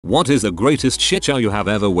What is the greatest shitshow you have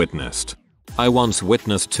ever witnessed? I once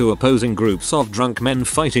witnessed two opposing groups of drunk men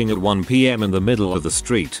fighting at 1 PM in the middle of the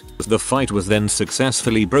street. The fight was then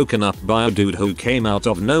successfully broken up by a dude who came out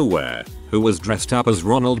of nowhere, who was dressed up as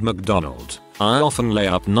Ronald McDonald. I often lay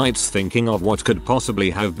up nights thinking of what could possibly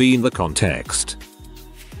have been the context.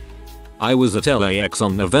 I was at LAX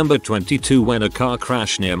on November 22 when a car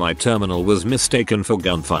crash near my terminal was mistaken for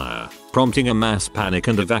gunfire, prompting a mass panic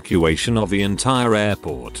and evacuation of the entire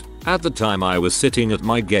airport. At the time I was sitting at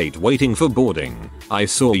my gate waiting for boarding. I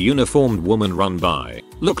saw a uniformed woman run by.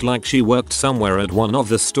 Looked like she worked somewhere at one of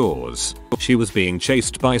the stores. She was being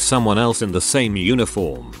chased by someone else in the same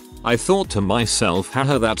uniform. I thought to myself,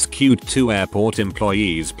 haha, that's cute, two airport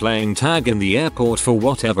employees playing tag in the airport for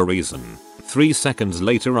whatever reason. 3 seconds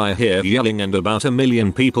later I hear yelling and about 1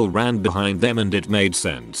 million people ran behind them and it made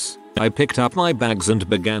sense. I picked up my bags and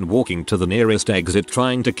began walking to the nearest exit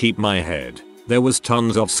trying to keep my head. There was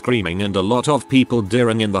tons of screaming and a lot of people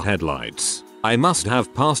deering in the headlights. I must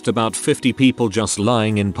have passed about 50 people just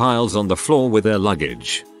lying in piles on the floor with their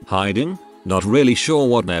luggage. Hiding? Not really sure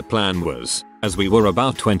what their plan was, as we were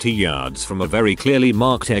about 20 yards from a very clearly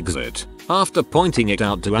marked exit. After pointing it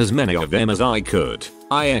out to as many of them as I could,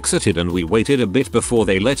 I exited and we waited a bit before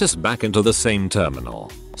they let us back into the same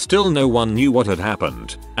terminal. Still no one knew what had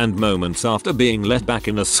happened, and moments after being let back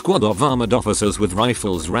in, a squad of armored officers with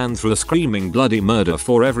rifles ran through screaming bloody murder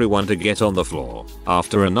for everyone to get on the floor.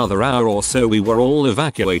 After another hour or so we were all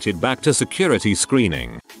evacuated back to security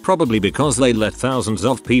screening, probably because they let thousands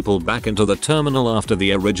of people back into the terminal after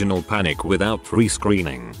the original panic without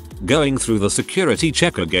pre-screening. Going through the security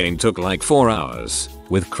check again took like 4 hours,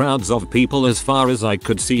 with crowds of people as far as I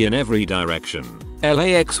could see in every direction.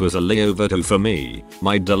 LAX was a layover too for me.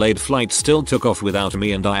 My delayed flight still took off without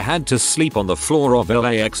me and I had to sleep on the floor of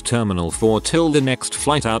LAX Terminal 4 till the next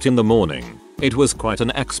flight out in the morning. It was quite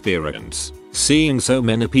an experience. Seeing so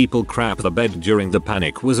many people crap the bed during the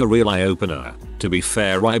panic was a real eye-opener. To be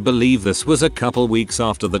fair, I believe this was a couple weeks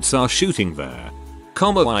after the SAR shooting there.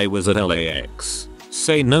 I was at LAX.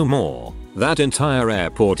 Say no more. That entire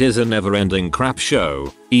airport is a never-ending crap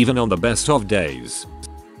show, even on the best of days.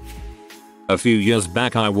 A few years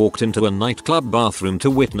back I walked into a nightclub bathroom to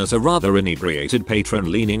witness a rather inebriated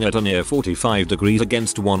patron leaning at a near 45 degrees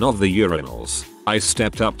against one of the urinals. I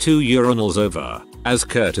stepped up 2 urinals over, as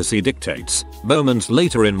courtesy dictates. Moments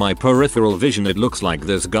later in my peripheral vision it looks like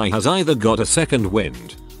this guy has either got a second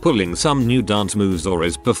wind, pulling some new dance moves, or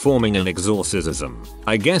is performing an exorcism.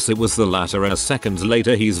 I guess it was the latter, as seconds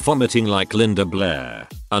later he's vomiting like Linda Blair.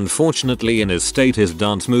 Unfortunately in his state his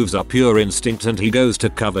dance moves are pure instinct and he goes to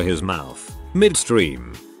cover his mouth.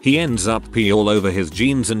 Midstream, he ends up pee all over his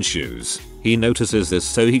jeans and shoes. He notices this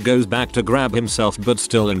so he goes back to grab himself, but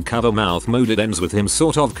still in cover mouth mode. It ends with him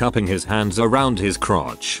sort of cupping his hands around his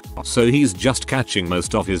crotch, so he's just catching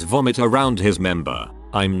most of his vomit around his member.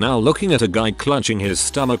 I'm now looking at a guy clutching his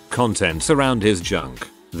stomach contents around his junk.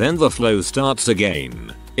 Then the flow starts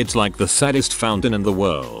again. It's like the saddest fountain in the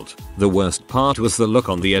world. The worst part was the look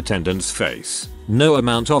on the attendant's face. No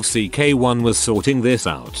amount of CK1 was sorting this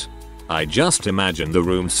out. I just imagine the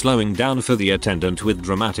room slowing down for the attendant with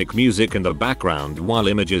dramatic music in the background while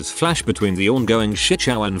images flash between the ongoing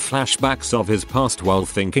shitshow and flashbacks of his past while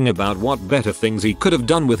thinking about what better things he could have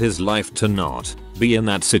done with his life to not be in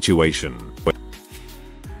that situation.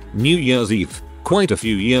 New Year's Eve, quite a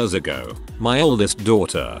few years ago, my oldest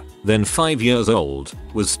daughter, then 5 years old,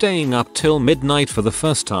 was staying up till midnight for the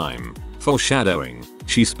first time. Foreshadowing.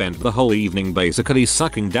 She spent the whole evening basically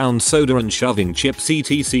sucking down soda and shoving chips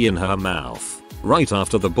etc in her mouth. Right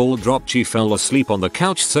after the ball dropped she fell asleep on the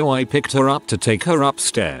couch, so I picked her up to take her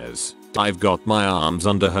upstairs. I've got my arms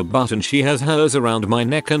under her butt and she has hers around my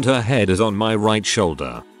neck and her head is on my right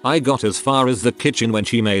shoulder. I got as far as the kitchen when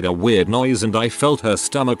she made a weird noise and I felt her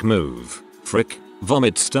stomach move. Frick.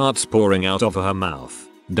 Vomit starts pouring out of her mouth,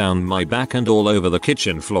 down my back and all over the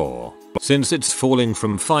kitchen floor. Since it's falling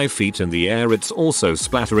from 5 feet in the air, it's also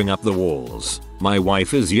splattering up the walls. My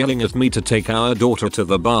wife is yelling at me to take our daughter to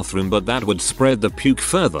the bathroom, but that would spread the puke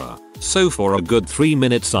further. So for a good 3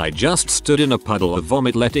 minutes I just stood in a puddle of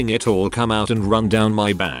vomit letting it all come out and run down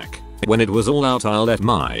my back. When it was all out I let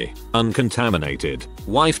my uncontaminated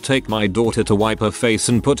wife take my daughter to wipe her face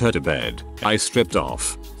and put her to bed. I stripped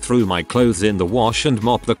off, threw my clothes in the wash and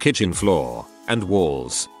mopped the kitchen floor and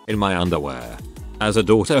walls in my underwear. As a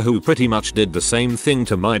daughter who pretty much did the same thing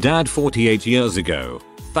to my dad 48 years ago,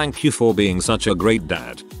 thank you for being such a great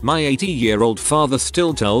dad. My 80-year-old father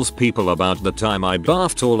still tells people about the time I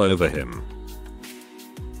barfed all over him.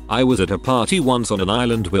 I was at a party once on an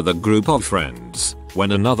island with a group of friends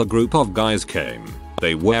when another group of guys came.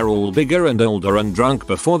 They were all bigger and older and drunk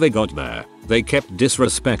before they got there. They kept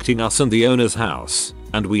disrespecting us and the owner's house,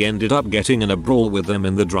 and we ended up getting in a brawl with them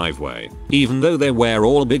in the driveway. Even though they were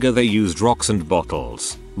all bigger, they used rocks and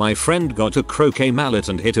bottles. My friend got a croquet mallet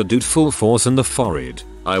and hit a dude full force in the forehead.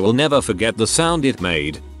 I will never forget the sound it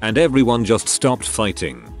made, and everyone just stopped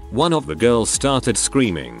fighting. One of the girls started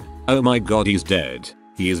screaming, "Oh my god, he's dead.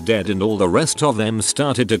 He is dead," and all the rest of them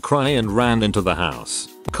started to cry and ran into the house.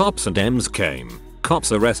 Cops and EMS came.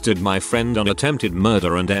 Cops arrested my friend on attempted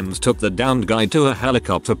murder and EMS took the downed guy to a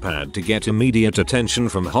helicopter pad to get immediate attention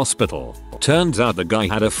from hospital. Turns out the guy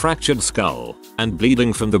had a fractured skull and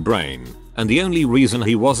bleeding from the brain, and the only reason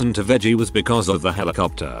he wasn't a veggie was because of the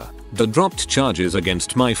helicopter. They dropped charges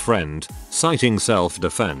against my friend, citing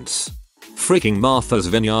self-defense. Freaking Martha's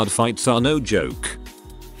Vineyard fights are no joke.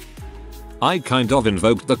 I kind of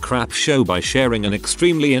invoked the crap show by sharing an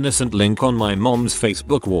extremely innocent link on my mom's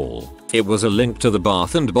Facebook wall. It was a link to the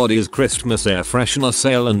Bath & Body's Christmas air freshener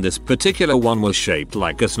sale, and this particular one was shaped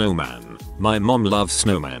like a snowman. My mom loves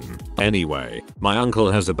snowmen. Anyway, my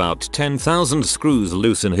uncle has about 10,000 screws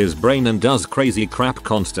loose in his brain and does crazy crap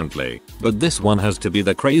constantly, but this one has to be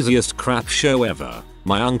the craziest crap show ever.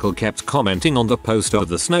 My uncle kept commenting on the post of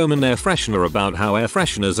the snowman air freshener about how air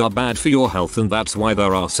fresheners are bad for your health and that's why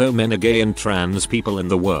there are so many gay and trans people in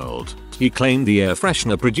the world. He claimed the air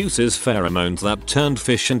freshener produces pheromones that turned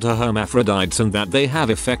fish into hermaphrodites and that they have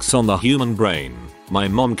effects on the human brain. My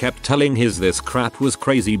mom kept telling his this crap was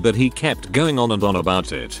crazy, but he kept going on and on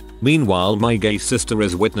about it. Meanwhile, my gay sister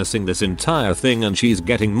is witnessing this entire thing and she's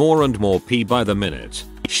getting more and more pee by the minute.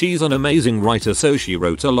 She's an amazing writer, so she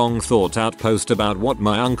wrote a long thought out post about what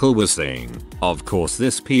my uncle was saying. Of course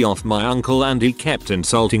this pee off my uncle and he kept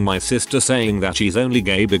insulting my sister, saying that she's only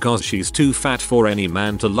gay because she's too fat for any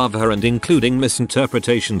man to love her and including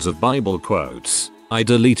misinterpretations of Bible quotes. I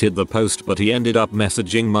deleted the post, but he ended up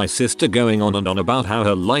messaging my sister going on and on about how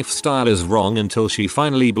her lifestyle is wrong until she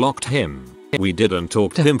finally blocked him. We didn't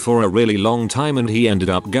talk to him for a really long time and he ended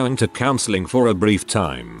up going to counseling for a brief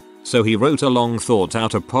time. So he wrote a long thought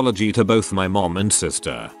out apology to both my mom and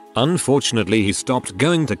sister. Unfortunately he stopped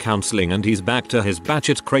going to counseling and he's back to his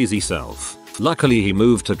batshit crazy self. Luckily he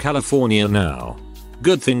moved to California now.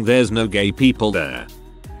 Good thing there's no gay people there.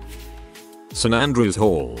 St. Andrews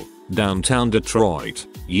Hall, downtown Detroit,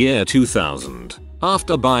 year 2000.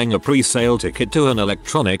 After buying a pre-sale ticket to an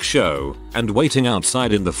electronic show and waiting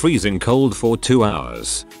outside in the freezing cold for 2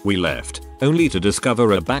 hours, we left, only to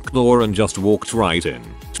discover a back door and just walked right in.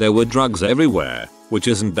 There were drugs everywhere, which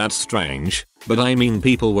isn't that strange, but I mean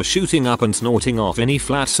people were shooting up and snorting off any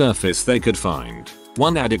flat surface they could find.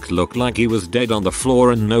 One addict looked like he was dead on the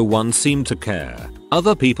floor and no one seemed to care.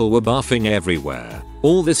 Other people were barfing everywhere.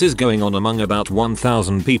 All this is going on among about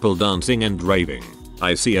 1,000 people dancing and raving.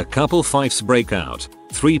 I see a couple fights break out.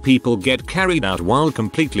 3 people get carried out while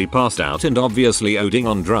completely passed out and obviously ODing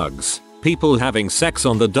on drugs. People having sex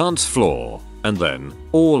on the dance floor. And then,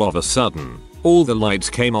 all of a sudden, all the lights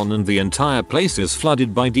came on and the entire place is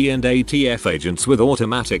flooded by D&ATF agents with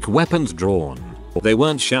automatic weapons drawn. They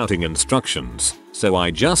weren't shouting instructions, so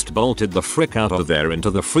I just bolted the frick out of there into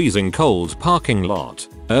the freezing cold parking lot.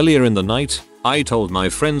 Earlier in the night, I told my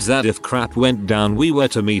friends that if crap went down we were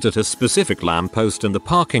to meet at a specific lamppost in the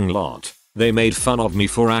parking lot. They made fun of me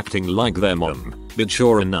for acting like their mom, but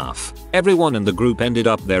sure enough, everyone in the group ended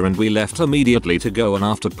up there and we left immediately to go an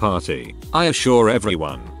after party. I assure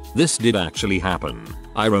everyone, this did actually happen.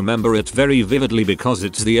 I remember it very vividly because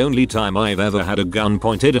it's the only time I've ever had a gun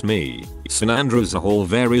pointed at me. St. Andrews Hall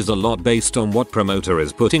varies a lot based on what promoter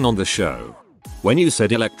is putting on the show. When you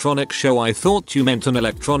said electronic show I thought you meant an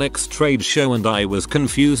electronics trade show and I was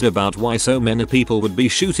confused about why so many people would be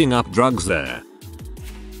shooting up drugs there.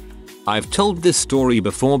 I've told this story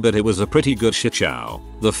before but it was a pretty good shitshow.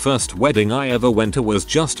 The first wedding I ever went to was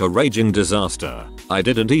just a raging disaster. I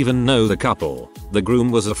didn't even know the couple. The groom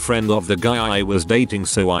was a friend of the guy I was dating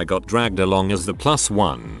so I got dragged along as the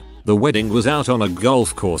 +1. The wedding was out on a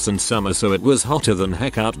golf course in summer so it was hotter than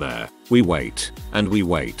heck out there. We wait, and we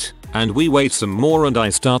wait, and we wait some more and I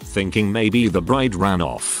start thinking maybe the bride ran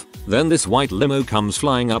off. Then this white limo comes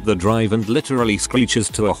flying up the drive and literally screeches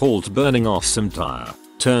to a halt, burning off some tire.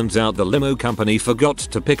 Turns out the limo company forgot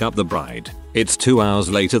to pick up the bride. It's 2 hours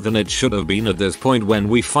later than it should have been at this point when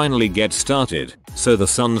we finally get started, so the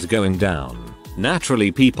sun's going down.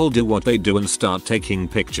 Naturally people do what they do and start taking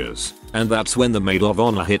pictures. And that's when the maid of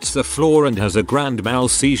honor hits the floor and has a grand mal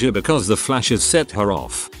seizure because the flashes set her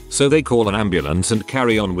off. So they call an ambulance and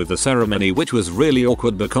carry on with the ceremony, which was really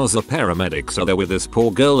awkward because the paramedics are there with this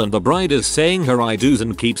poor girl and the bride is saying her I do's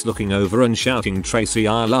and keeps looking over and shouting, "Tracy,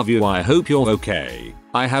 I love you, I hope you're okay."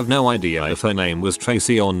 I have no idea if her name was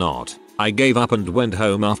Tracy or not. I gave up and went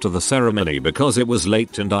home after the ceremony because it was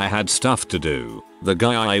late and I had stuff to do. The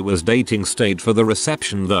guy I was dating stayed for the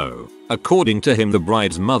reception though. According to him, the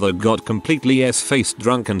bride's mother got completely s-faced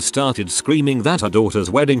drunk and started screaming that her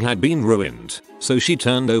daughter's wedding had been ruined. So she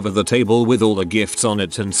turned over the table with all the gifts on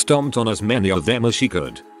it and stomped on as many of them as she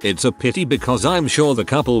could. It's a pity because I'm sure the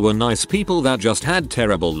couple were nice people that just had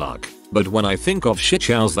terrible luck. But when I think of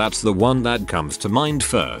shitshows, that's the one that comes to mind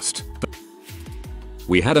first.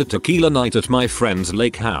 We had a tequila night at my friend's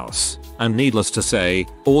lake house, and needless to say,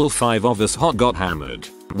 all 5 of us hot got hammered.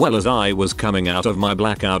 Well, as I was coming out of my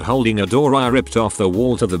blackout holding a door I ripped off the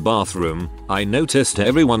wall to the bathroom, I noticed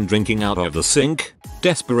everyone drinking out of the sink.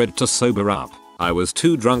 Desperate to sober up, I was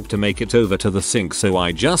too drunk to make it over to the sink, so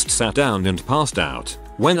I just sat down and passed out.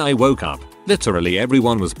 When I woke up, literally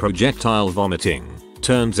everyone was projectile vomiting.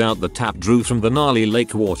 Turns out the tap drew from the gnarly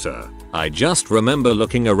lake water. I just remember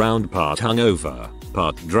looking around part hungover,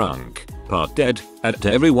 part drunk, part dead, at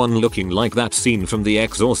everyone looking like that scene from The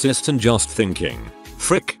Exorcist and just thinking,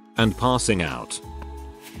 frick, and passing out.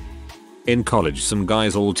 In college, some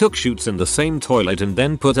guys all took shoots in the same toilet and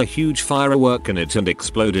then put a huge firework in it and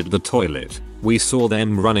exploded the toilet. We saw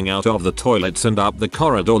them running out of the toilets and up the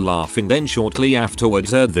corridor laughing, then shortly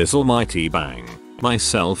afterwards heard this almighty bang.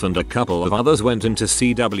 Myself and a couple of others went in to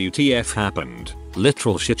see WTF happened.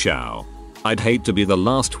 Literal shitshow. I'd hate to be the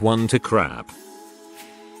last one to crap.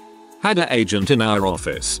 Had an agent in our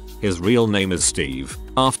office. His real name is Steve.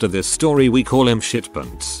 After this story we call him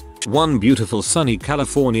Shitpants. One beautiful sunny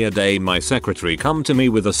California day, my secretary come to me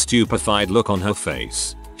with a stupefied look on her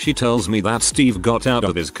face. She tells me that Steve got out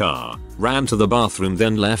of his car, ran to the bathroom,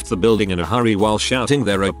 then left the building in a hurry while shouting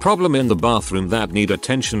there a problem in the bathroom that need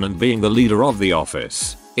attention, and being the leader of the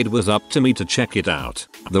office, it was up to me to check it out.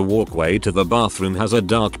 The walkway to the bathroom has a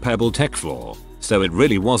dark pebble tech floor, so it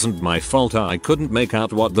really wasn't my fault I couldn't make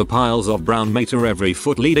out what the piles of brown matter every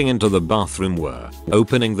foot leading into the bathroom were.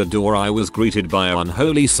 Opening the door I was greeted by an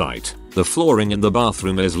unholy sight. The flooring in the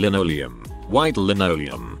bathroom is linoleum, white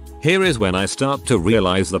linoleum. Here is when I start to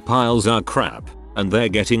realize the piles are crap, and they're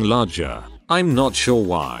getting larger. I'm not sure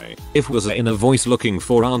why, if was a inner voice looking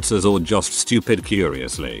for answers or just stupid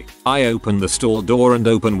curiously. I open the stall door and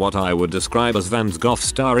open what I would describe as Van Gogh's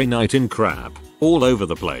Starry Night in crap. All over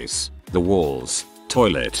the place. The walls,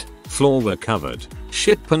 toilet, floor were covered.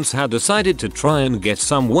 Shitpants had decided to try and get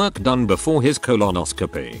some work done before his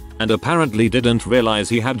colonoscopy, and apparently didn't realize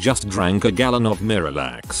he had just drank a gallon of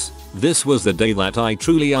Miralax. This was the day that I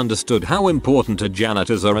truly understood how important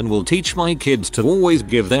janitors are and will teach my kids to always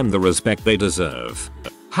give them the respect they deserve.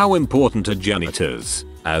 How important are janitors?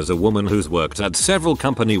 As a woman who's worked at several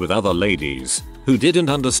companies with other ladies who didn't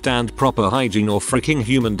understand proper hygiene or freaking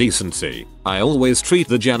human decency, I always treat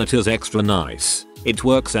the janitors extra nice. It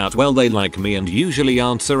works out well, they like me and usually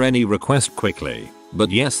answer any request quickly. But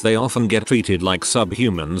yes, they often get treated like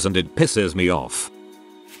subhumans and it pisses me off.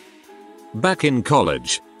 Back in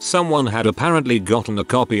college, someone had apparently gotten a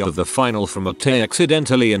copy of the final from a test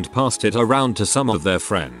accidentally and passed it around to some of their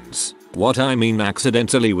friends. What I mean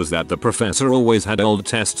accidentally was that the professor always had old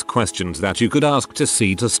test questions that you could ask to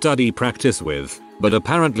see to study practice with, but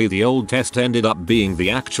apparently the old test ended up being the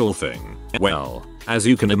actual thing. Well, as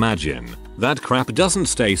you can imagine, that crap doesn't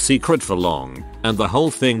stay secret for long, and the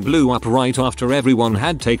whole thing blew up right after everyone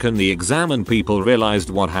had taken the exam and people realized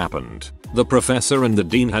what happened. The professor and the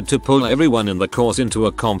dean had to pull everyone in the course into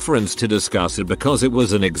a conference to discuss it because it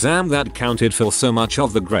was an exam that counted for so much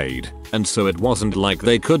of the grade, and so it wasn't like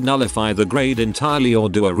they could nullify the grade entirely or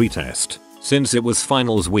do a retest. Since it was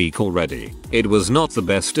finals week already, it was not the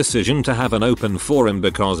best decision to have an open forum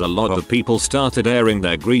because a lot of people started airing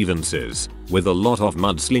their grievances, with a lot of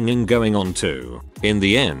mudslinging going on too. In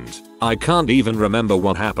the end, I can't even remember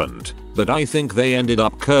what happened, but I think they ended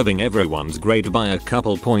up curving everyone's grade by a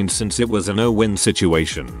couple points since it was a no-win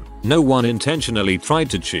situation. No one intentionally tried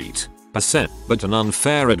to cheat, but an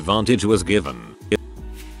unfair advantage was given.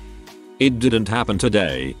 It didn't happen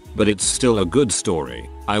today, but it's still a good story.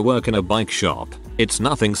 I work in a bike shop. It's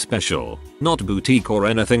nothing special, not boutique or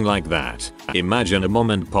anything like that. Imagine a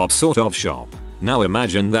mom and pop sort of shop. Now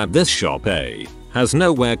imagine that this shop A has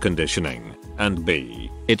no air conditioning, and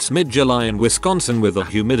B, it's mid-July in Wisconsin with a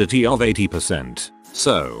humidity of 80%.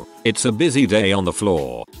 So, it's a busy day on the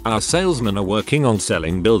floor. Our salesmen are working on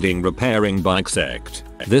selling, building, repairing bikes.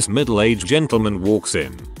 This middle-aged gentleman walks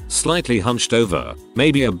in, slightly hunched over,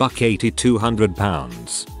 maybe a $180, 200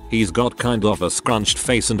 pounds. He's got kind of a scrunched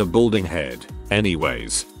face and a balding head.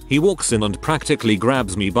 Anyways, he walks in and practically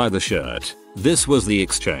grabs me by the shirt. This was the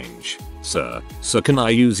exchange. Sir, can I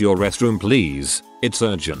use your restroom please? It's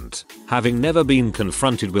urgent. Having never been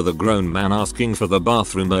confronted with a grown man asking for the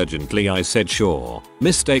bathroom urgently, I said sure.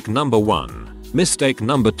 Mistake number 1. Mistake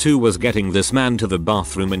number 2 was getting this man to the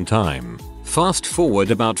bathroom in time. Fast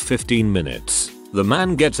forward about 15 minutes. The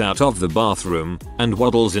man gets out of the bathroom and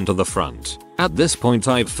waddles into the front. At this point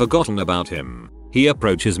I've forgotten about him. He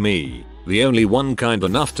approaches me, the only one kind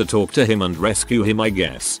enough to talk to him and rescue him I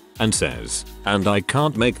guess, and says, and I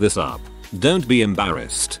can't make this up, don't be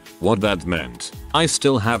embarrassed. What that meant, I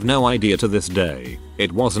still have no idea to this day.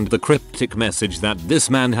 It wasn't the cryptic message that this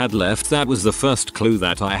man had left that was the first clue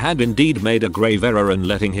that I had indeed made a grave error in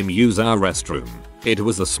letting him use our restroom. It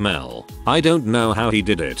was the smell. I don't know how he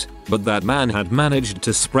did it, but that man had managed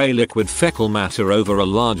to spray liquid fecal matter over a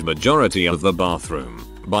large majority of the bathroom.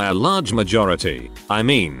 By a large majority, I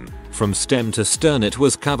mean, from stem to stern it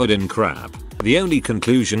was covered in crap. The only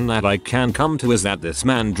conclusion that I can come to is that this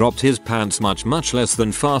man dropped his pants much less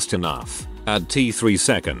than fast enough. At T3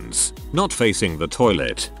 seconds, not facing the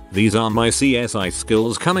toilet. These are my CSI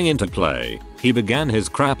skills coming into play. He began his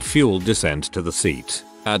crap-fueled descent to the seat.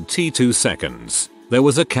 At T2 seconds, there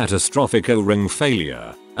was a catastrophic O-ring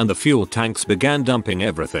failure, and the fuel tanks began dumping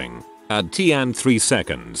everything. At T3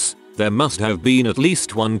 seconds, there must have been at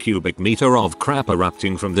least 1 cubic meter of crap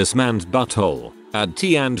erupting from this man's butthole. At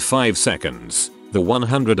T5 seconds, the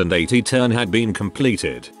 180 turn had been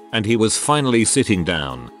completed, and he was finally sitting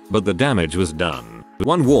down, but the damage was done.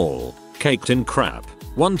 1 wall, caked in crap.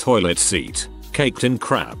 1 toilet seat, caked in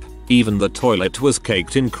crap. Even the toilet was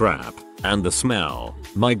caked in crap. And the smell,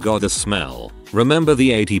 my god the smell. Remember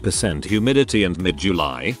the 80% humidity and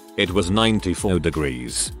mid-July? It was 94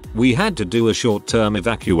 degrees. We had to do a short-term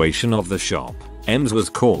evacuation of the shop. EMS was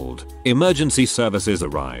called. Emergency services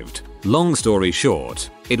arrived. Long story short,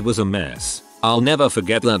 it was a mess. I'll never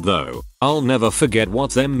forget that though. I'll never forget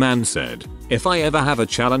what them man said. If I ever have a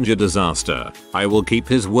Challenger disaster, I will keep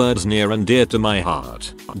his words near and dear to my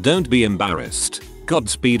heart. Don't be embarrassed.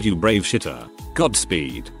 Godspeed you brave shitter.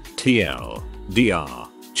 Godspeed. TL. DR.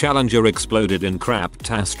 Challenger exploded in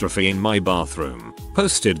crap-tastrophe in my bathroom.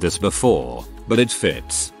 Posted this before, but it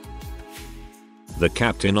fits. The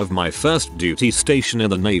captain of my first duty station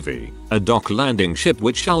in the Navy, a dock landing ship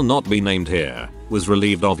which shall not be named here, was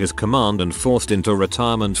relieved of his command and forced into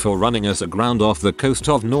retirement for running us aground off the coast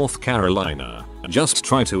of North Carolina. Just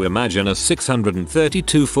try to imagine a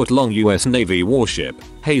 632-foot long US Navy warship,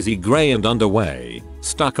 hazy gray and underway,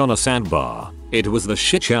 stuck on a sandbar. It was the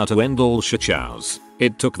shitshow to end all shitshows.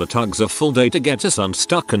 It took the tugs a full day to get us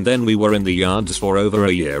unstuck, and then we were in the yards for over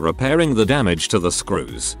a year repairing the damage to the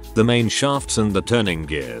screws, the main shafts and the turning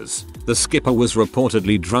gears. The skipper was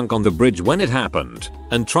reportedly drunk on the bridge when it happened,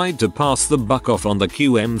 and tried to pass the buck off on the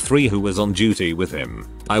QM3 who was on duty with him.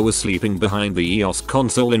 I was sleeping behind the EOS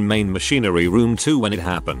console in main machinery room 2 when it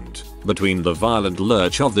happened. Between the violent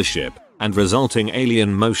lurch of the ship and resulting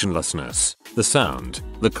alien motionlessness, the sound,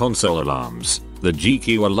 the console alarms, the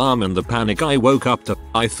GQ alarm and the panic I woke up to,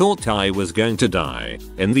 I thought I was going to die.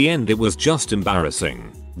 In the end it was just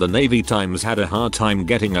embarrassing. The Navy Times had a hard time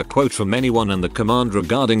getting a quote from anyone in the command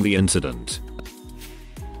regarding the incident.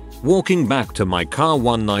 Walking back to my car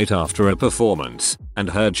one night after a performance, and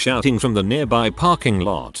heard shouting from the nearby parking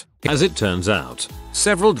lot. As it turns out,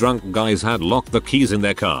 several drunk guys had locked the keys in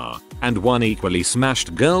their car, and one equally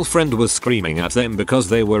smashed girlfriend was screaming at them because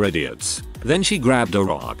they were idiots. Then she grabbed a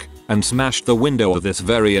rock and smashed the window of this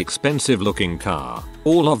very expensive looking car.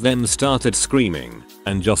 All of them started screaming,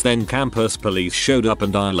 and just then campus police showed up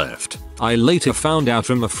and I left. I later found out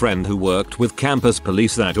from a friend who worked with campus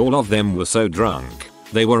police that all of them were so drunk,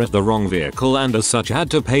 they were at the wrong vehicle and as such had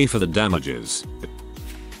to pay for the damages.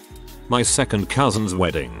 My second cousin's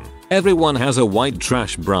wedding. Everyone has a white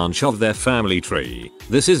trash branch of their family tree.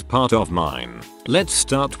 This is part of mine. Let's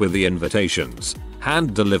start with the invitations.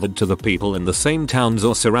 Hand delivered to the people in the same towns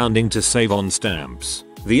or surrounding to save on stamps.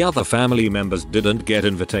 The other family members didn't get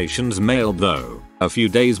invitations mailed though. A few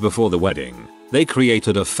days before the wedding, they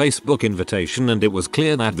created a Facebook invitation and it was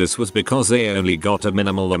clear that this was because they only got a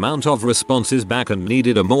minimal amount of responses back and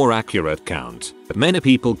needed a more accurate count. Many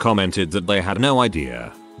people commented that they had no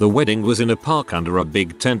idea. The wedding was in a park under a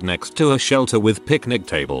big tent next to a shelter with picnic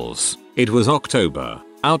tables. It was October,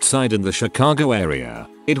 outside in the Chicago area.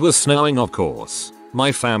 It was snowing of course. My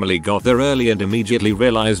family got there early and immediately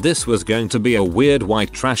realized this was going to be a weird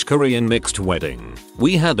white trash Korean mixed wedding.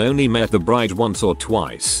 We had only met the bride once or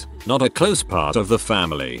twice, not a close part of the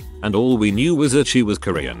family, and all we knew was that she was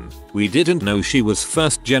Korean. We didn't know she was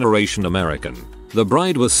first generation American. The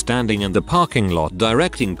bride was standing in the parking lot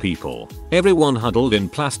directing people. Everyone huddled in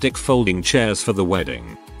plastic folding chairs for the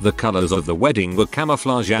wedding. The colors of the wedding were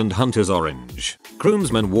camouflage and hunter's orange.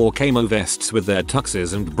 Groomsmen wore camo vests with their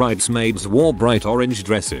tuxes and bridesmaids wore bright orange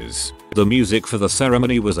dresses. The music for the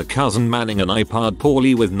ceremony was a cousin manning an iPod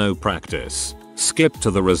poorly with no practice. Skip to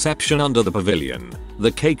the reception under the pavilion.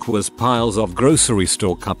 The cake was piles of grocery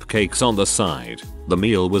store cupcakes on the side. The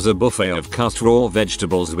meal was a buffet of cut raw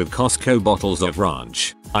vegetables with Costco bottles of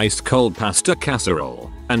ranch, ice cold pasta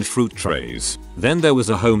casserole, and fruit trays. Then there was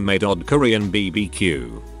a homemade odd Korean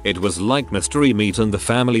BBQ. It was like mystery meat and the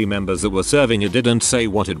family members that were serving it didn't say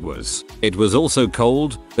what it was. It was also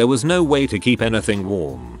cold, there was no way to keep anything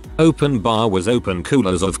warm. Open bar was open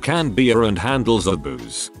coolers of canned beer and handles of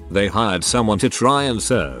booze. They hired someone to try and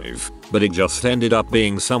serve, but it just ended up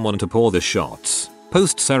being someone to pour the shots.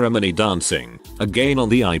 Post-ceremony dancing, again on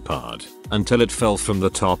the iPod, until it fell from the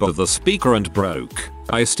top of the speaker and broke.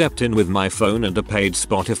 I stepped in with my phone and a paid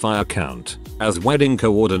Spotify account. As wedding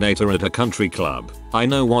coordinator at a country club, I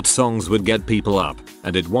know what songs would get people up,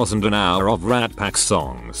 and it wasn't an hour of Rat Pack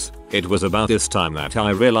songs. It was about this time that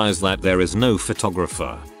I realized that there is no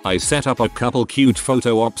photographer. I set up a couple cute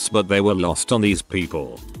photo ops but they were lost on these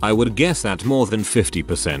people. I would guess that more than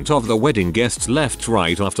 50% of the wedding guests left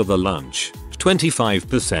right after the lunch.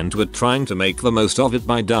 25% were trying to make the most of it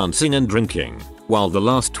by dancing and drinking, while the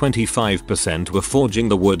last 25% were forging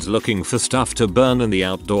the woods looking for stuff to burn in the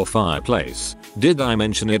outdoor fireplace. Did I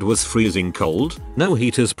mention it was freezing cold? No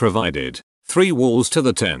heaters provided. 3 walls to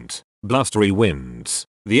the tent. Blustery winds.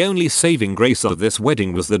 The only saving grace of this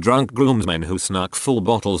wedding was the drunk groomsmen who snuck full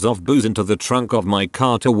bottles of booze into the trunk of my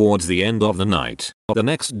car towards the end of the night. The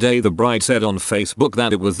next day the bride said on Facebook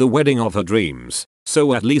that it was the wedding of her dreams,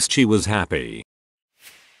 so at least she was happy.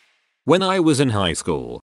 When I was in high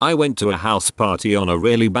school, I went to a house party on a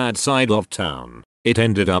really bad side of town. It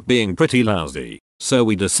ended up being pretty lousy, so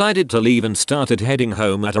we decided to leave and started heading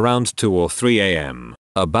home at around 2 or 3 am.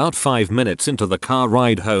 About 5 minutes into the car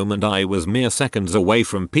ride home and I was mere seconds away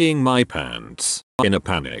from peeing my pants. In a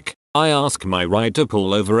panic, I asked my ride to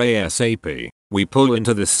pull over ASAP. We pull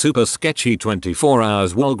into this super sketchy 24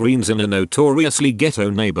 hours Walgreens in a notoriously ghetto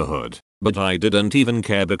neighborhood. But I didn't even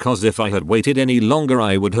care because if I had waited any longer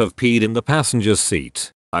I would have peed in the passenger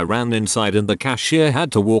seat. I ran inside and the cashier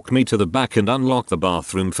had to walk me to the back and unlock the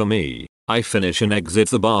bathroom for me. I finish and exit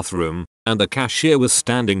the bathroom, and the cashier was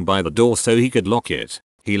standing by the door so he could lock it.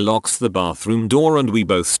 He locks the bathroom door and we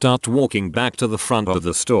both start walking back to the front of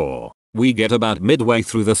the store. We get about midway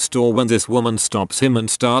through the store when this woman stops him and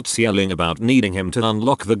starts yelling about needing him to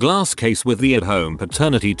unlock the glass case with the at-home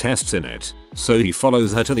paternity tests in it. So he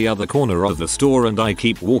follows her to the other corner of the store and I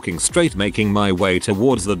keep walking straight making my way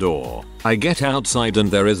towards the door. I get outside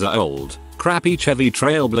and there is a old, crappy Chevy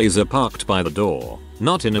Trailblazer parked by the door.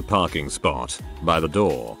 Not in a parking spot, by the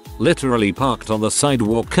door. Literally parked on the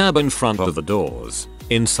sidewalk curb in front of the doors.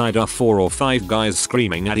 Inside are 4 or 5 guys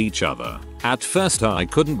screaming at each other. At first I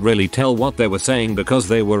couldn't really tell what they were saying because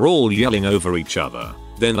they were all yelling over each other.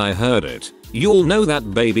 Then I heard it. "You'll know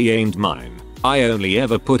that baby ain't mine. I only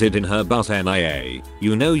ever put it in her butt NIA.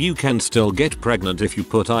 You know you can still get pregnant if you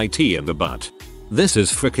put IT in the butt." This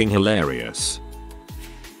is freaking hilarious.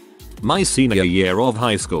 My senior year of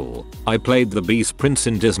high school, I played the Beast Prince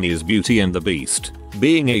in Disney's Beauty and the Beast.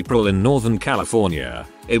 Being April in Northern California,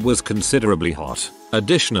 it was considerably hot.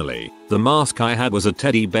 Additionally, the mask I had was a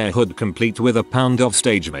teddy bear hood complete with a pound of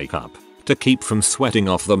stage makeup. To keep from sweating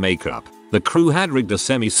off the makeup, the crew had rigged a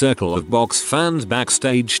semicircle of box fans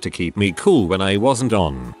backstage to keep me cool when I wasn't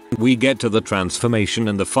on. We get to the transformation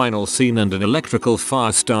and the final scene and an electrical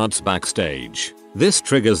fire starts backstage. This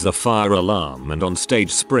triggers the fire alarm and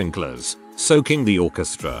on-stage sprinklers, soaking the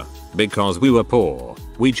orchestra. Because we were poor,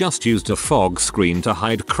 we just used a fog screen to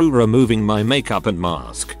hide crew removing my makeup and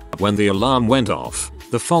mask. When the alarm went off,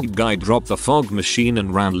 the fog guy dropped the fog machine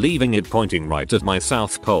and ran leaving it pointing right at my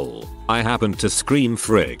south pole. I happened to scream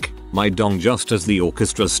frick my dong just as the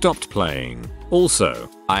orchestra stopped playing. Also,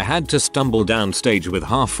 I had to stumble downstage with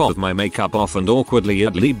half of my makeup off and awkwardly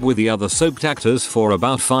ad-lib with the other soaked actors for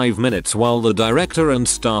about 5 minutes while the director and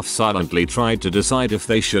staff silently tried to decide if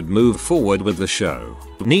they should move forward with the show.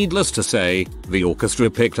 Needless to say, the orchestra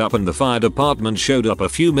picked up and the fire department showed up a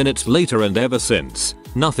few minutes later and ever since,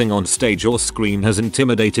 nothing on stage or screen has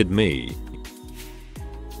intimidated me.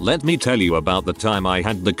 Let me tell you about the time I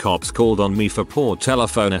had the cops called on me for poor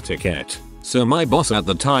telephone etiquette. So my boss at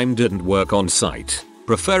the time didn't work on site,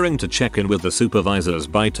 preferring to check in with the supervisors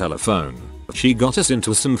by telephone. She got us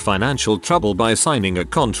into some financial trouble by signing a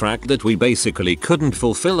contract that we basically couldn't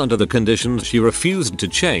fulfill under the conditions she refused to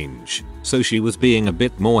change, so she was being a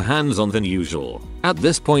bit more hands-on than usual. At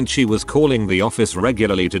this point she was calling the office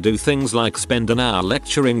regularly to do things like spend an hour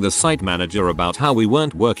lecturing the site manager about how we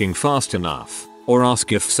weren't working fast enough, or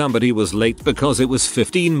ask if somebody was late because it was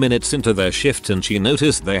 15 minutes into their shift and she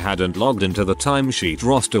noticed they hadn't logged into the timesheet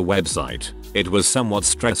roster website. It was somewhat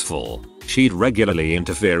stressful. She'd regularly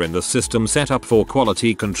interfere in the system set up for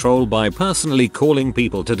quality control by personally calling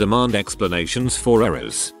people to demand explanations for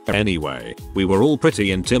errors. Anyway, we were all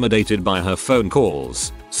pretty intimidated by her phone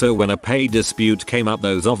calls, so when a pay dispute came up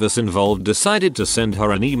those of us involved decided to send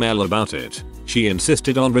her an email about it. She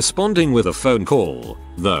insisted on responding with a phone call,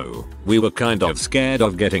 though we were kind of scared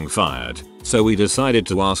of getting fired, so we decided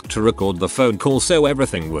to ask to record the phone call so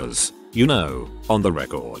everything was, you know, on the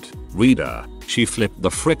record. Reader, she flipped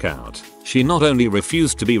the frick out. She not only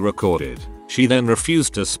refused to be recorded, she then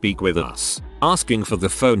refused to speak with us, asking for the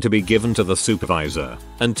phone to be given to the supervisor,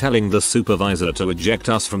 and telling the supervisor to eject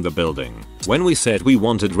us from the building. When we said we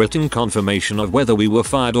wanted written confirmation of whether we were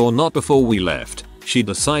fired or not before we left, she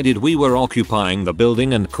decided we were occupying the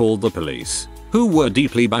building and called the police, who were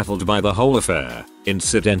deeply baffled by the whole affair.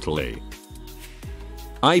 Incidentally,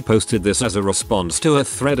 I posted this as a response to a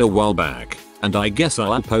thread a while back, and I guess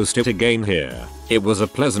I'll post it again here. It was a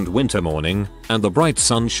pleasant winter morning, and the bright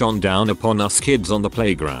sun shone down upon us kids on the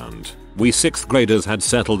playground. We 6th graders had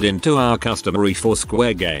settled into our customary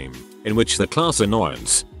 4-square game, in which the class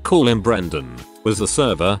annoyance, call him Brendan, was the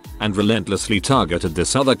server, and relentlessly targeted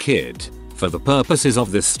this other kid. For the purposes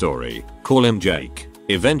of this story, call him Jake.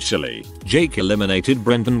 Eventually, Jake eliminated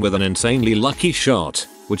Brendan with an insanely lucky shot,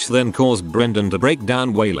 which then caused Brendan to break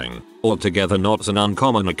down wailing. Altogether not an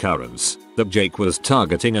uncommon occurrence that Jake was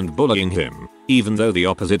targeting and bullying him, even though the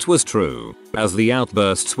opposite was true, as the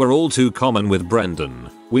outbursts were all too common with Brendan.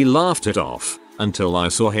 We laughed it off, until I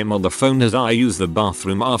saw him on the phone as I used the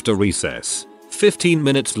bathroom after recess. 15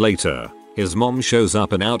 minutes later, his mom shows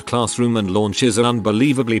up in our classroom and launches an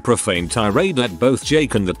unbelievably profane tirade at both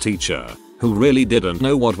Jake and the teacher, who really didn't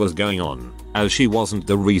know what was going on, as she wasn't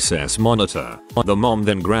the recess monitor. The mom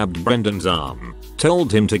then grabbed Brendan's arm,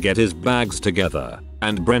 told him to get his bags together,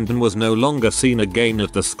 and Brendan was no longer seen again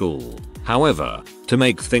at the school. However, to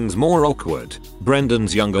make things more awkward,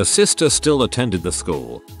 Brendan's younger sister still attended the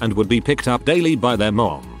school and would be picked up daily by their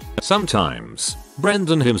mom. Sometimes,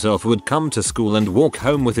 Brendan himself would come to school and walk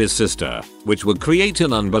home with his sister, which would create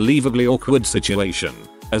an unbelievably awkward situation.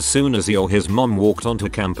 As soon as he or his mom walked onto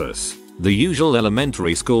campus, the usual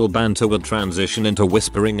elementary school banter would transition into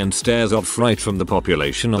whispering and stares of fright from the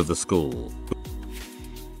population of the school.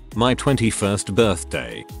 My 21st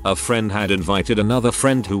birthday, a friend had invited another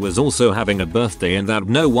friend who was also having a birthday and that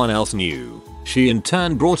no one else knew. She in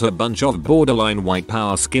turn brought a bunch of borderline white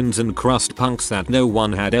power skins and crust punks that no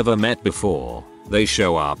one had ever met before. They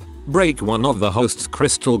show up, break one of the host's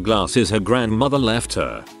crystal glasses her grandmother left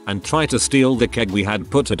her, and try to steal the keg we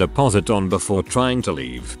had put a deposit on before trying to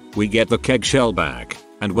leave. We get the keg shell back,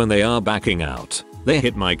 and when they are backing out, they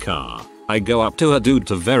hit my car. I go up to a dude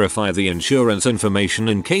to verify the insurance information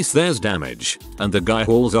in case there's damage, and the guy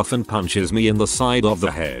hauls off and punches me in the side of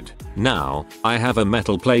the head. Now, I have a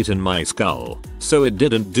metal plate in my skull, so it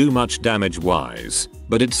didn't do much damage wise,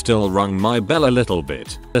 but it still rung my bell a little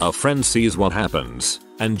bit. A friend sees what happens,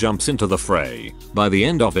 and jumps into the fray. By the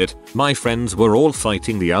end of it, my friends were all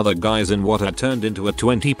fighting the other guys in what had turned into a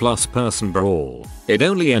 20+ person brawl. It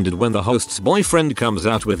only ended when the host's boyfriend comes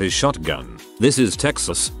out with his shotgun. This is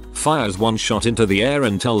Texas. Fires one shot into the air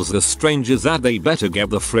and tells the strangers that they better get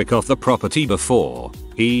the frick off the property before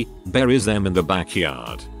he buries them in the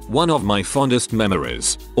backyard. One of my fondest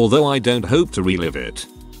memories, although I don't hope to relive it.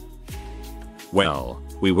 Well,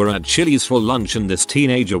 we were at Chili's for lunch and this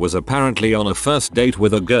teenager was apparently on a first date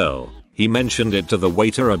with a girl. He mentioned it to the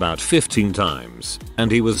waiter about 15 times,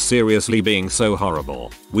 and he was seriously being so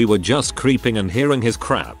horrible. We were just creeping and hearing his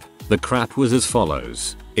crap. The crap was as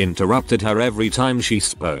follows. Interrupted her every time she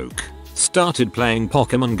spoke. Started playing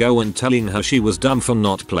Pokemon Go and telling her she was dumb for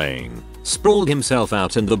not playing. Sprawled himself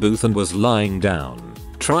out in the booth and was lying down.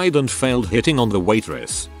 Tried and failed hitting on the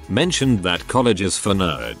waitress. Mentioned that college is for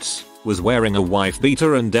nerds. Was wearing a wife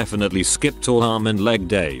beater and definitely skipped all arm and leg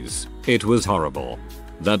days. It was horrible.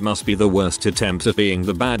 That must be the worst attempt at being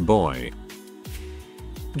the bad boy.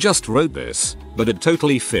 Just wrote this, but it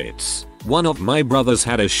totally fits. One of my brothers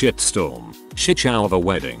had a shitstorm. Shitshow of a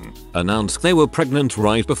wedding. Announced they were pregnant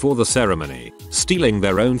right before the ceremony. Stealing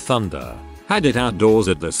their own thunder. Had it outdoors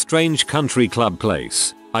at the strange country club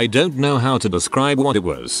place. I don't know how to describe what it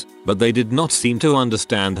was, but they did not seem to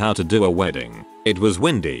understand how to do a wedding. It was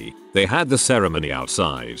windy. They had the ceremony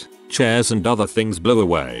outside. Chairs and other things blew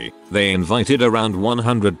away. They invited around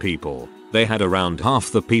 100 people. They had around half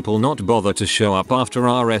the people not bother to show up after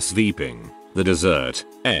RSVPing. The dessert,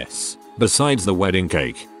 besides the wedding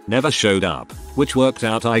cake, never showed up, which worked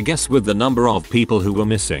out I guess with the number of people who were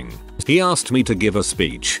missing. He asked me to give a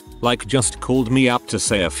speech, like just called me up to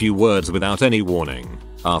say a few words without any warning.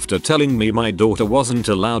 After telling me my daughter wasn't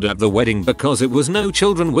allowed at the wedding because it was no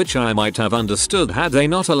children, which I might have understood had they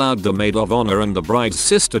not allowed the maid of honor and the bride's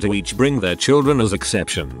sister to each bring their children as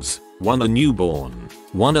exceptions. One a newborn,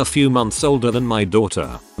 one a few months older than my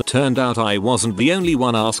daughter. It turned out I wasn't the only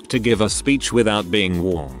one asked to give a speech without being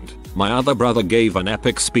warned. My other brother gave an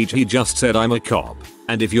epic speech. He just said, "I'm a cop,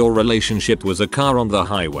 and if your relationship was a car on the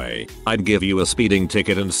highway, I'd give you a speeding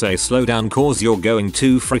ticket and say slow down cause you're going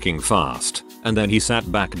too freaking fast." And then he sat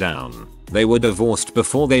back down. They were divorced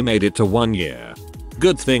before they made it to 1 year.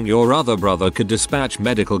 Good thing your other brother could dispatch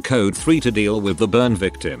medical code 3 to deal with the burn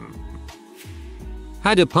victim.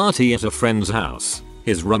 Had a party at a friend's house.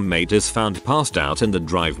 His roommate is found passed out in the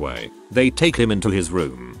driveway. They take him into his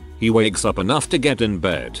room. He wakes up enough to get in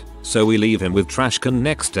bed, so we leave him with trash can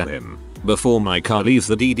next to him. Before my car leaves,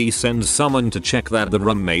 the DD sends someone to check that the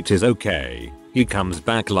roommate is okay. He comes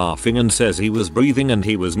back laughing and says he was breathing and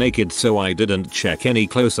he was naked, so I didn't check any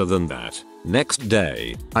closer than that. Next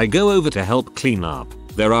day, I go over to help clean up.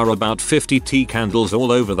 There are about 50 tea candles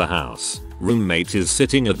all over the house. Roommate is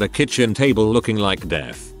sitting at the kitchen table looking like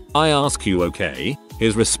death. I ask, "You okay?"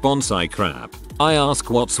 His response, "I crap." I ask,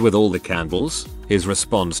 "What's with all the candles?" His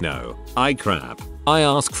response, "No, I crap." I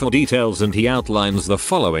ask for details and he outlines the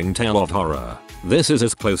following tale of horror. This is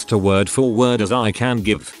as close to word for word as I can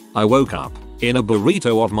give. I woke up in a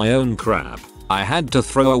burrito of my own crap. I had to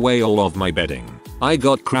throw away all of my bedding. I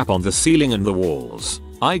got crap on the ceiling and the walls.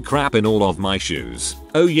 I crap in all of my shoes.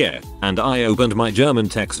 Oh yeah, and I opened my German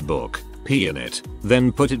textbook, pee in it,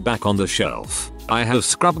 then put it back on the shelf. I have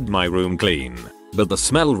scrubbed my room clean, but the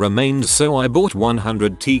smell remained, so I bought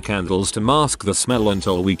 100 tea candles to mask the smell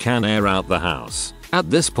until we can air out the house. At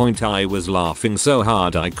this point I was laughing so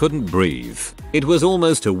hard I couldn't breathe. It was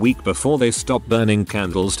almost a week before they stopped burning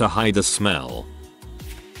candles to hide the smell.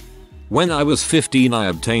 When I was 15 I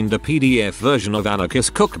obtained a PDF version of Anarchist's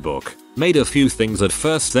cookbook, made a few things at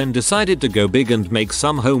first, then decided to go big and make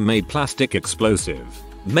some homemade plastic explosive.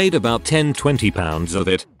 Made about 10-20 pounds of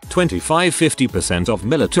it, 25-50% of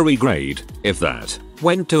military grade, if that.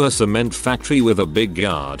 Went to a cement factory with a big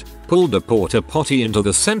yard, pulled a porta potty into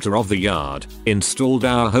the center of the yard, installed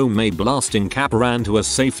our homemade blasting cap, ran to a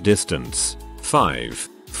safe distance. 5,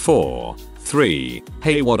 4, 3,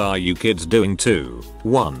 hey what are you kids doing? 2,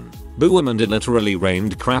 1. Boom, and it literally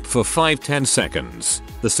rained crap for 5-10 seconds.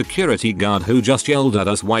 The security guard who just yelled at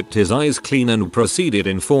us wiped his eyes clean and proceeded to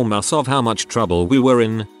inform us of how much trouble we were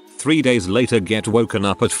in. 3 days later get woken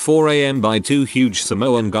up at 4 AM by 2 huge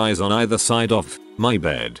Samoan guys on either side of my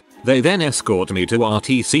bed. They then escort me to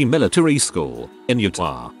RTC military school in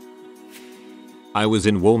Utah. I was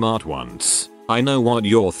in Walmart once. I know what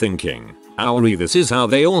you're thinking. Auri, this is how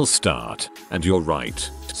they all start. And you're right.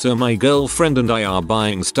 So my girlfriend and I are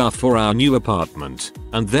buying stuff for our new apartment,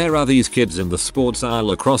 and there are these kids in the sports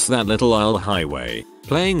aisle across that little aisle highway,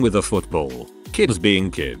 playing with a football. Kids being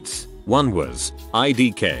kids. One was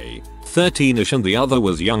IDK, 13ish, and the other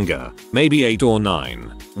was younger, maybe 8 or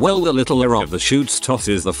 9. Well, the littler of the shoots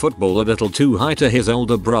tosses the football a little too high to his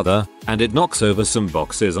older brother, and it knocks over some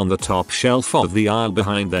boxes on the top shelf of the aisle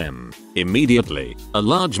behind them. Immediately, a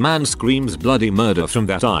large man screams bloody murder from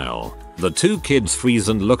that aisle. The 2 kids freeze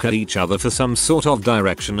and look at each other for some sort of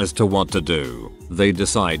direction as to what to do. They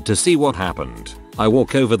decide to see what happened. I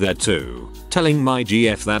walk over there too, telling my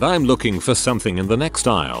GF that I'm looking for something in the next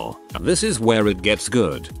aisle. This is where it gets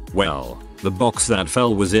good. Well, the box that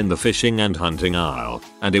fell was in the fishing and hunting aisle,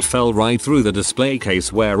 and it fell right through the display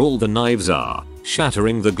case where all the knives are,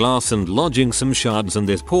 shattering the glass and lodging some shards in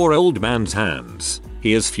this poor old man's hands.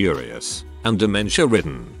 He is furious and dementia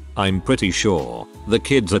ridden. I'm pretty sure the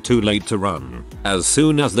kids are too late to run. As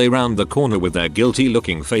soon as they round the corner with their guilty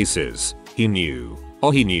looking faces, he knew.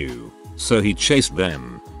 Oh, he knew. So he chased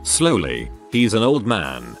them. Slowly. He's an old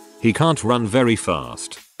man. He can't run very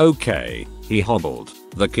fast. Okay. He hobbled.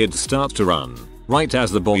 The kids start to run. Right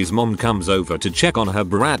as the boy's mom comes over to check on her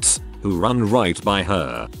brats, who run right by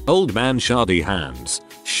her. Old man shardy hands.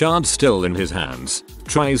 Shard still in his hands.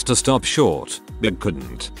 Tries to stop short, but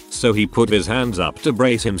couldn't. So he put his hands up to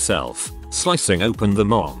brace himself, slicing open the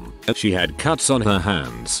mom. She had cuts on her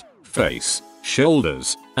hands, face,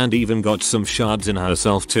 shoulders, and even got some shards in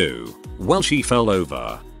herself too. Well, she fell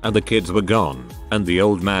over, and the kids were gone, and the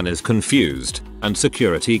old man is confused, and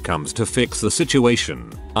security comes to fix the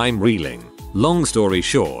situation. I'm reeling. Long story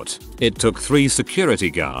short, it took 3 security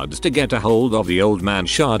guards to get a hold of the old man's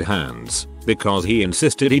shard hands, because he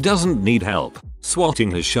insisted he doesn't need help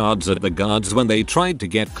swatting his shards at the guards when they tried to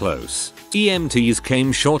get close. EMTs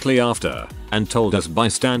came shortly after and told us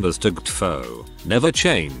bystanders to GTFO. Never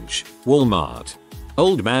change. Walmart.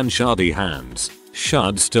 Old man shardy hands.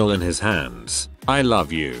 Shard still in his hands. I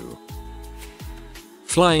love you.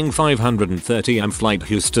 Flying 530 flight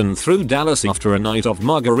Houston through Dallas after a night of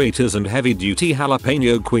margaritas and heavy duty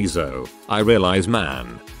jalapeno queso. I realize,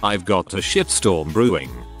 man, I've got a shitstorm brewing.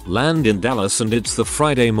 Land in Dallas and it's the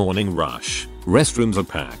Friday morning rush. Restrooms are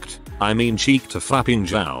packed. I mean cheek to flapping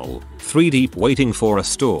jowl. 3 deep waiting for a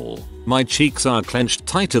stall. My cheeks are clenched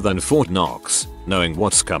tighter than Fort Knox, knowing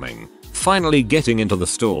what's coming. Finally getting into the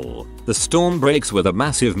stall. The storm breaks with a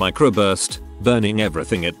massive microburst, burning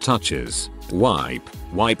everything it touches. Wipe,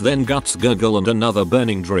 then guts gurgle and another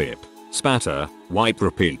burning drip. Spatter, wipe,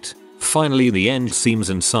 repeat. Finally the end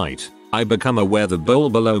seems in sight. I become aware the bowl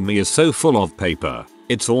below me is so full of paper,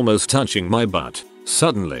 it's almost touching my butt.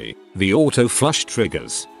 Suddenly, the auto flush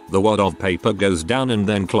triggers. The wad of paper goes down and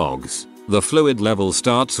then clogs. The fluid level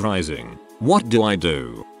starts rising. What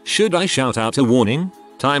do? Should I shout out a warning?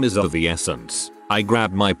 Time is of the essence. I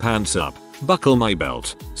grab my pants up, buckle my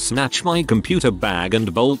belt, snatch my computer bag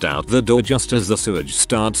and bolt out the door just as the sewage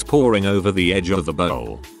starts pouring over the edge of the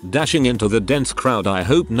bowl. Dashing into the dense crowd, I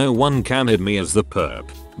hope no one cammed me as the perp.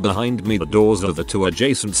 Behind me the doors of the 2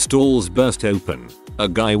 adjacent stalls burst open. A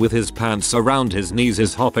guy with his pants around his knees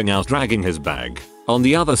is hopping out dragging his bag. On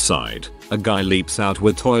the other side, a guy leaps out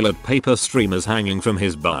with toilet paper streamers hanging from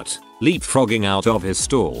his butt, leapfrogging out of his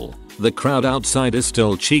stall. The crowd outside is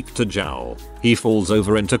still cheek to jowl. He falls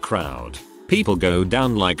over into crowd. People go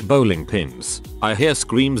down like bowling pins. I hear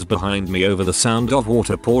screams behind me over the sound of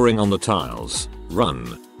water pouring on the tiles.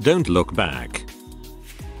 Run. Don't look back.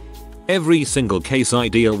 Every single case I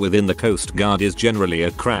deal with in the Coast Guard is generally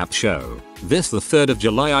a crap show. This the 3rd of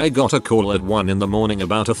July I got a call at 1 in the morning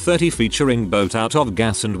about a 30 featuring boat out of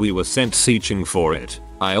gas and we were sent searching for it.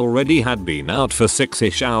 I already had been out for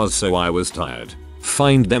 6ish hours so I was tired.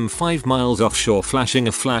 Find them 5 miles offshore flashing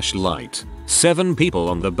a flashlight. 7 people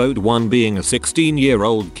on the boat, 1 being a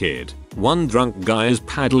 16-year-old kid. 1 drunk guy is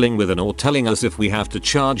paddling with an oar telling us if we have to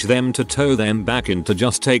charge them to tow them back in to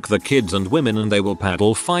just take the kids and women and they will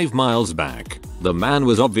paddle 5 miles back. The man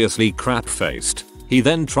was obviously crap-faced. He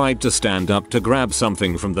then tried to stand up to grab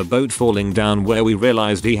something from the boat falling down where we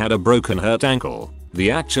realized he had a broken hurt ankle.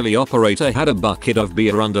 The actually operator had a bucket of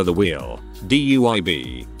beer under the wheel.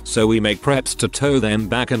 DUIB. So we make preps to tow them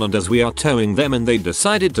back in and as we are towing them and they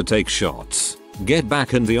decided to take shots. Get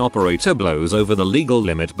back and the operator blows over the legal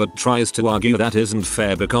limit but tries to argue that isn't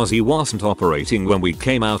fair because he wasn't operating when we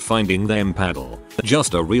came out finding them paddle.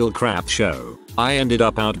 Just a real crap show. I ended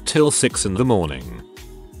up out till 6 in the morning.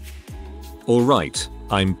 Alright,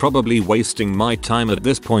 I'm probably wasting my time at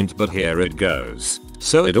this point but here it goes.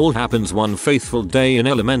 So it all happens one faithful day in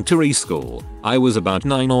elementary school. I was about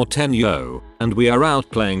 9 or 10 and we are out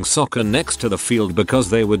playing soccer next to the field because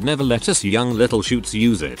they would never let us young little shoots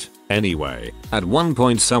use it. Anyway, at one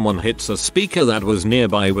point someone hits a speaker that was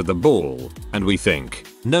nearby with the ball, and we think,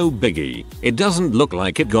 no biggie, it doesn't look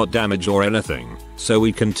like it got damaged or anything, so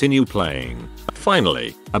we continue playing.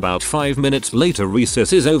 Finally, about 5 minutes later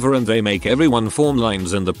recess is over and they make everyone form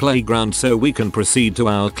lines in the playground so we can proceed to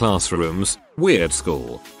our classrooms. Weird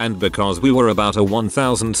school, and because we were about a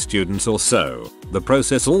 1,000 students or so, the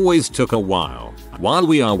process always took a while. While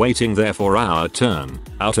we are waiting there for our turn,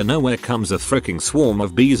 out of nowhere comes a freaking swarm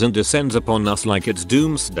of bees and descends upon us like it's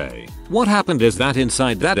doomsday. What happened is that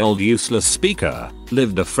inside that old useless speaker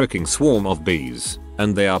lived a freaking swarm of bees,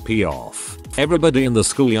 and they are pee off. Everybody in the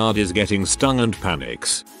schoolyard is getting stung and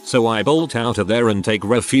panics, so I bolt out of there and take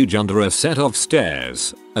refuge under a set of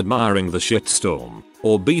stairs, admiring the shitstorm,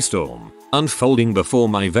 or bee storm, unfolding before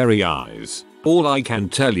my very eyes. All I can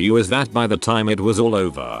tell you is that by the time it was all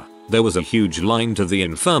over, there was a huge line to the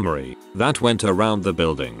infirmary that went around the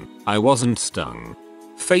building. I wasn't stung.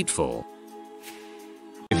 Fateful.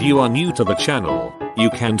 If you are new to the channel, you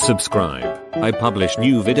can subscribe. I publish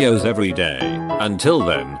new videos every day. Until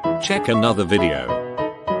then, check another video.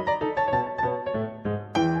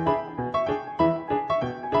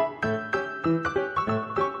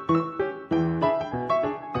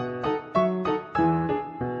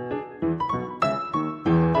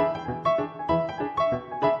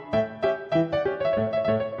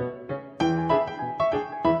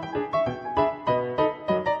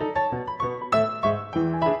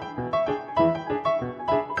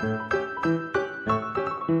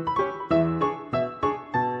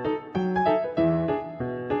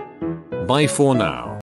 Bye for now.